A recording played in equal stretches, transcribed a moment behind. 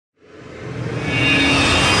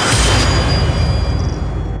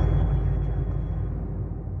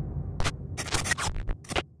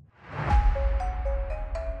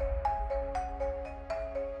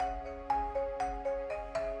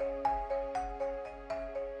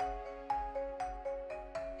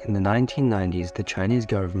In the 1990s, the Chinese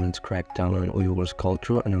government's crackdown on Uyghurs'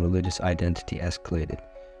 cultural and religious identity escalated,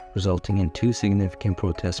 resulting in two significant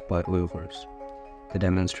protests by Uyghurs. The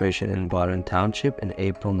demonstration in Baran Township in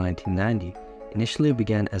April 1990 initially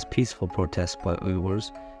began as peaceful protests by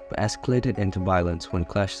Uyghurs, but escalated into violence when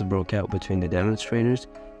clashes broke out between the demonstrators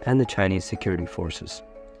and the Chinese security forces.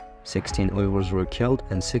 16 Uyghurs were killed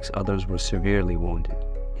and 6 others were severely wounded.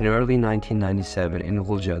 In early 1997 in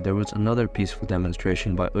Gulja, there was another peaceful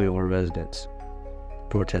demonstration by Uyghur residents.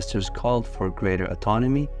 Protesters called for greater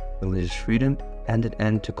autonomy, religious freedom, and an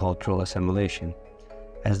end to cultural assimilation.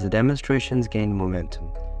 As the demonstrations gained momentum,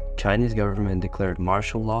 the Chinese government declared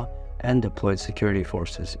martial law and deployed security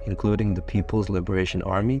forces, including the People's Liberation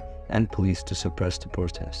Army and police, to suppress the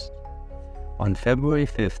protests. On February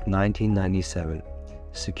 5, 1997,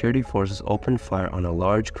 security forces opened fire on a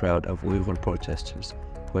large crowd of Uyghur protesters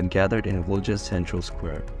who had gathered in Gulja's central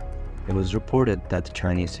square. It was reported that the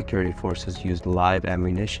Chinese security forces used live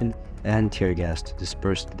ammunition and tear gas to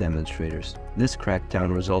disperse the demonstrators. This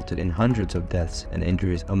crackdown resulted in hundreds of deaths and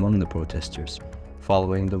injuries among the protesters.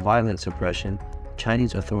 Following the violent suppression,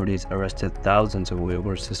 Chinese authorities arrested thousands of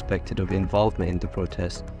Uyghurs suspected of involvement in the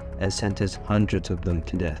protests and sentenced hundreds of them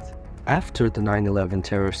to death. After the 9/11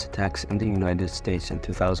 terrorist attacks in the United States in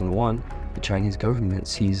 2001, the Chinese government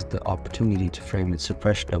seized the opportunity to frame its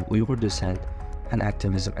suppression of Uyghur dissent and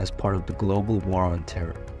activism as part of the global war on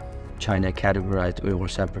terror. China categorized Uyghur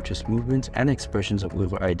separatist movements and expressions of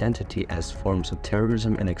Uyghur identity as forms of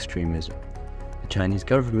terrorism and extremism. The Chinese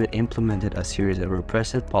government implemented a series of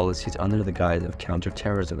repressive policies under the guise of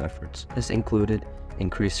counterterrorism efforts. This included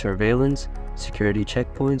increased surveillance, security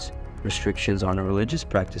checkpoints, restrictions on religious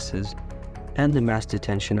practices, and the mass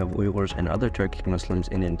detention of Uyghurs and other Turkic Muslims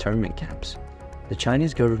in internment camps. The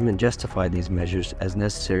Chinese government justified these measures as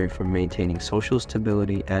necessary for maintaining social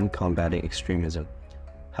stability and combating extremism.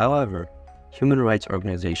 However, human rights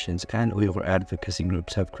organizations and Uyghur advocacy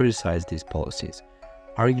groups have criticized these policies,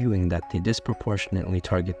 arguing that they disproportionately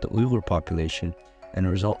target the Uyghur population and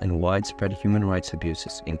result in widespread human rights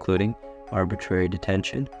abuses, including arbitrary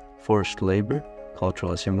detention, forced labor,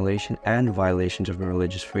 cultural assimilation, and violations of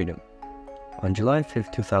religious freedom. On July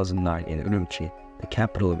 5, 2009 in Urumqi, the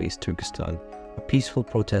capital of East Turkistan, a peaceful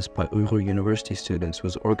protest by Uyghur university students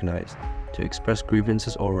was organized to express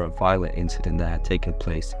grievances over a violent incident that had taken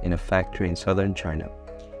place in a factory in southern China,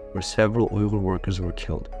 where several Uyghur workers were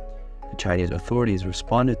killed. The Chinese authorities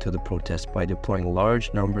responded to the protest by deploying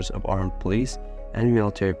large numbers of armed police and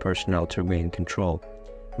military personnel to regain control,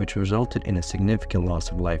 which resulted in a significant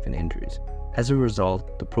loss of life and injuries. As a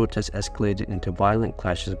result, the protests escalated into violent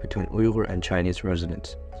clashes between Uyghur and Chinese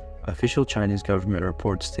residents. Official Chinese government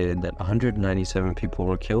reports stated that 197 people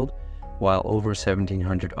were killed, while over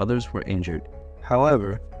 1,700 others were injured.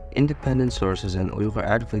 However, independent sources and Uyghur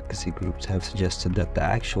advocacy groups have suggested that the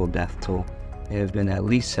actual death toll may have been at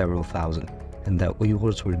least several thousand, and that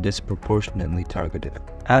Uyghurs were disproportionately targeted.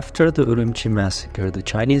 After the Urumqi massacre, the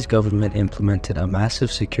Chinese government implemented a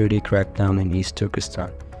massive security crackdown in East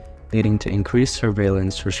Turkistan, leading to increased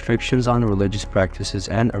surveillance, restrictions on religious practices,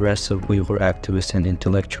 and arrests of Uyghur activists and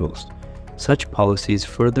intellectuals. Such policies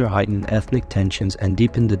further heightened ethnic tensions and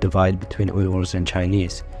deepened the divide between Uyghurs and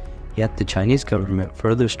Chinese. Yet the Chinese government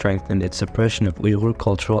further strengthened its suppression of Uyghur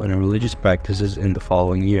cultural and religious practices in the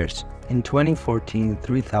following years. In 2014,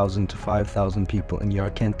 3,000 to 5,000 people in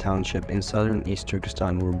Yarkent Township in southern East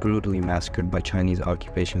Turkestan were brutally massacred by Chinese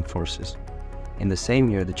occupation forces. In the same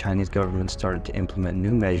year, the Chinese government started to implement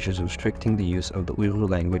new measures restricting the use of the Uyghur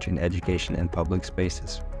language in education and public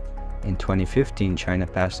spaces. In 2015, China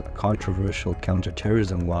passed a controversial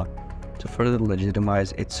counterterrorism law to further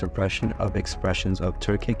legitimize its suppression of expressions of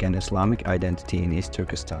Turkic and Islamic identity in East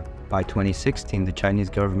Turkestan. By 2016, the Chinese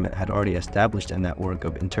government had already established a network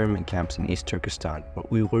of internment camps in East Turkestan, where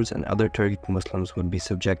Uyghurs and other Turkic Muslims would be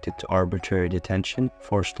subjected to arbitrary detention,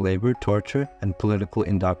 forced labor, torture, and political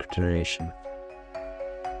indoctrination.